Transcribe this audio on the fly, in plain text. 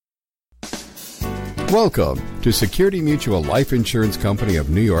Welcome to Security Mutual Life Insurance Company of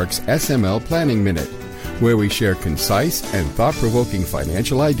New York's SML Planning Minute, where we share concise and thought-provoking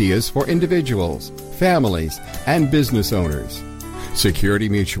financial ideas for individuals, families, and business owners. Security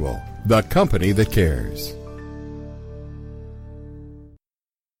Mutual, the company that cares.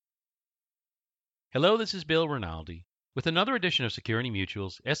 Hello, this is Bill Rinaldi with another edition of Security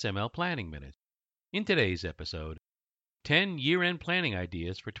Mutual's SML Planning Minute. In today's episode, 10 year-end planning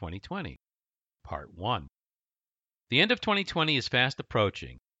ideas for 2020. Part 1. The end of 2020 is fast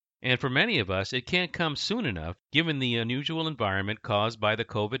approaching, and for many of us, it can't come soon enough given the unusual environment caused by the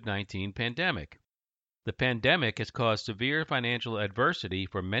COVID-19 pandemic. The pandemic has caused severe financial adversity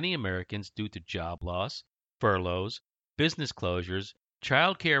for many Americans due to job loss, furloughs, business closures,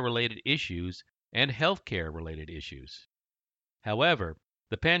 child care-related issues, and health care-related issues. However,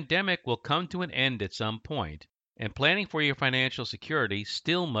 the pandemic will come to an end at some point, and planning for your financial security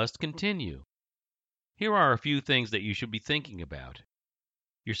still must continue. Here are a few things that you should be thinking about.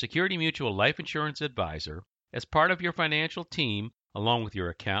 Your Security Mutual Life Insurance Advisor, as part of your financial team, along with your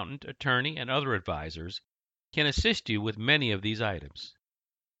accountant, attorney, and other advisors, can assist you with many of these items.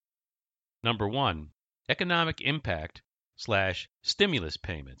 Number 1. Economic impact/stimulus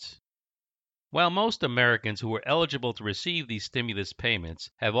payments. While most Americans who are eligible to receive these stimulus payments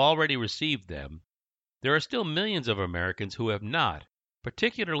have already received them, there are still millions of Americans who have not,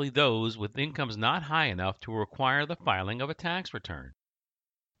 particularly those with incomes not high enough to require the filing of a tax return.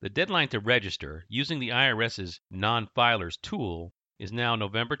 The deadline to register using the IRS's non-filers tool is now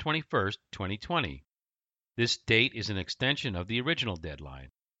November 21, 2020. This date is an extension of the original deadline.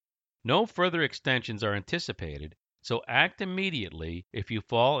 No further extensions are anticipated, so act immediately if you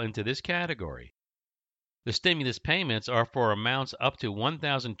fall into this category. The stimulus payments are for amounts up to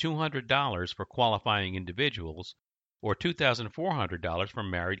 $1,200 for qualifying individuals or $2,400 for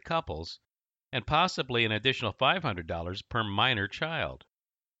married couples, and possibly an additional $500 per minor child.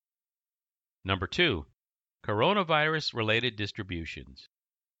 Number 2. Coronavirus-related distributions.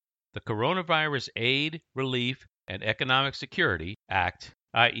 The Coronavirus Aid, Relief, and Economic Security Act,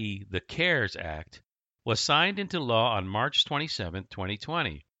 i.e. the CARES Act, was signed into law on March 27,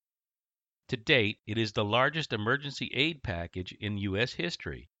 2020. To date, it is the largest emergency aid package in U.S.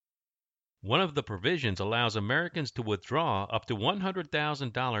 history. One of the provisions allows Americans to withdraw up to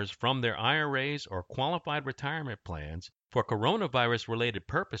 $100,000 from their IRAs or qualified retirement plans for coronavirus-related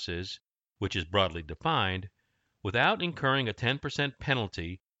purposes, which is broadly defined, without incurring a 10%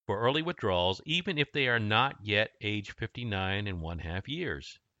 penalty for early withdrawals even if they are not yet age 59 and 1/2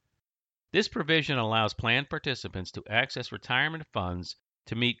 years. This provision allows plan participants to access retirement funds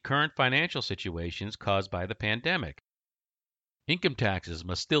to meet current financial situations caused by the pandemic. Income taxes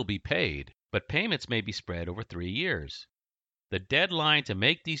must still be paid, but payments may be spread over 3 years. The deadline to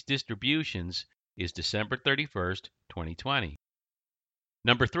make these distributions is December 31, 2020.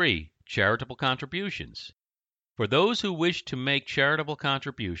 Number 3. Charitable contributions. For those who wish to make charitable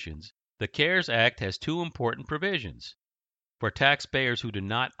contributions, the CARES Act has 2 important provisions. For taxpayers who do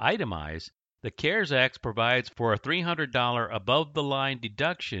not itemize, the CARES Act provides for a $300 above-the-line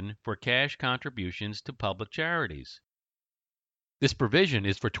deduction for cash contributions to public charities. This provision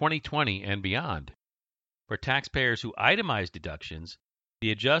is for 2020 and beyond. For taxpayers who itemize deductions, the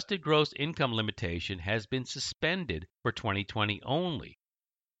adjusted gross income limitation has been suspended for 2020 only,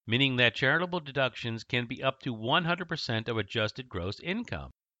 meaning that charitable deductions can be up to 100% of adjusted gross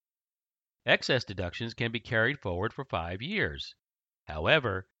income. Excess deductions can be carried forward for 5 years.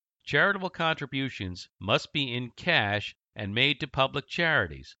 However, charitable contributions must be in cash and made to public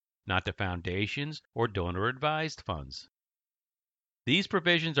charities, not to foundations or donor-advised funds. These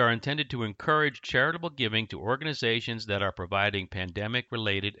provisions are intended to encourage charitable giving to organizations that are providing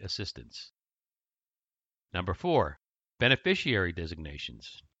pandemic-related assistance. Number 4. Beneficiary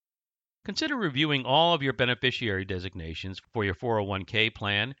designations. Consider reviewing all of your beneficiary designations for your 401k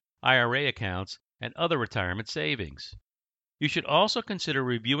plan, IRA accounts, and other retirement savings. You should also consider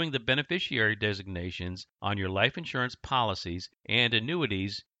reviewing the beneficiary designations on your life insurance policies and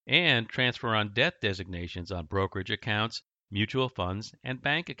annuities and transfer on death designations on brokerage accounts, mutual funds, and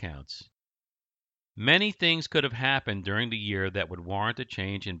bank accounts. Many things could have happened during the year that would warrant a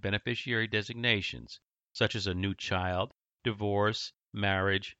change in beneficiary designations, such as a new child, divorce,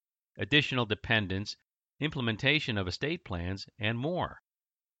 marriage, additional dependents, implementation of estate plans, and more.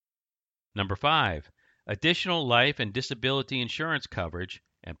 Number 5. Additional life and disability insurance coverage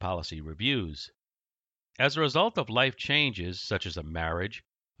and policy reviews. As a result of life changes such as a marriage,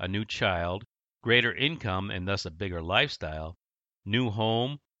 a new child, greater income and thus a bigger lifestyle, new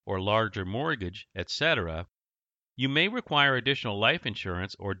home or larger mortgage, etc., you may require additional life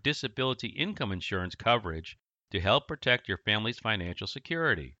insurance or disability income insurance coverage to help protect your family's financial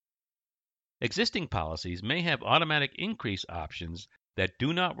security. Existing policies may have automatic increase options that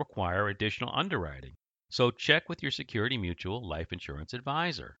do not require additional underwriting, so check with your Security Mutual life insurance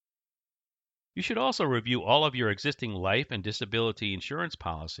advisor. You should also review all of your existing life and disability insurance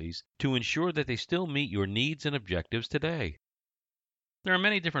policies to ensure that they still meet your needs and objectives today. There are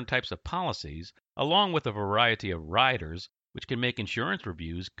many different types of policies, along with a variety of riders, which can make insurance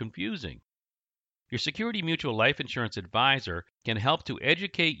reviews confusing. Your Security Mutual life insurance advisor can help to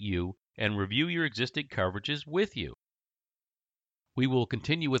educate you and review your existing coverages with you. We will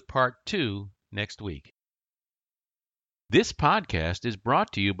continue with Part 2 next week. This podcast is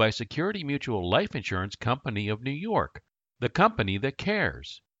brought to you by Security Mutual Life Insurance Company of New York, the company that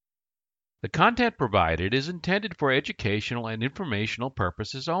cares. The content provided is intended for educational and informational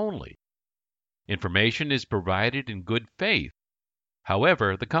purposes only. Information is provided in good faith.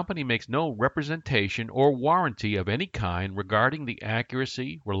 However, the company makes no representation or warranty of any kind regarding the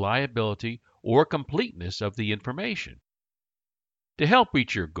accuracy, reliability, or completeness of the information. To help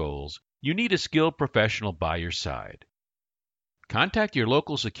reach your goals, you need a skilled professional by your side. Contact your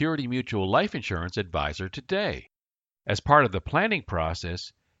local Security Mutual life insurance advisor today. As part of the planning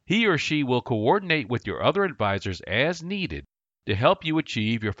process, he or she will coordinate with your other advisors as needed to help you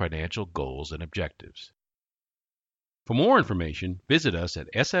achieve your financial goals and objectives. For more information, visit us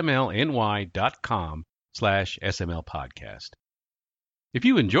at smlny.com/smlpodcast. If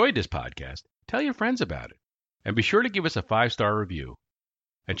you enjoyed this podcast, tell your friends about it, and be sure to give us a 5-star review.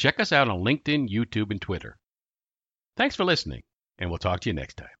 And check us out on LinkedIn, YouTube, and Twitter. Thanks for listening, and we'll talk to you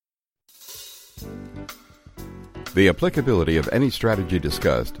next time. The applicability of any strategy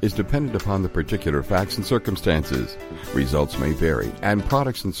discussed is dependent upon the particular facts and circumstances. Results may vary, and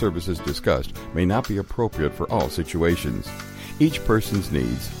products and services discussed may not be appropriate for all situations. Each person's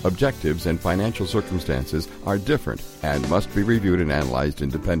needs, objectives, and financial circumstances are different and must be reviewed and analyzed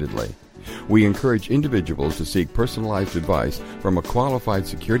independently. We encourage individuals to seek personalized advice from a qualified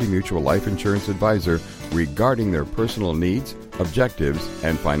Security Mutual life insurance advisor regarding their personal needs, objectives,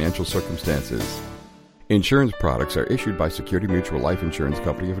 and financial circumstances. Insurance products are issued by Security Mutual Life Insurance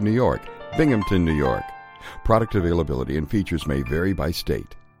Company of New York, Binghamton, New York. Product availability and features may vary by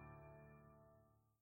state.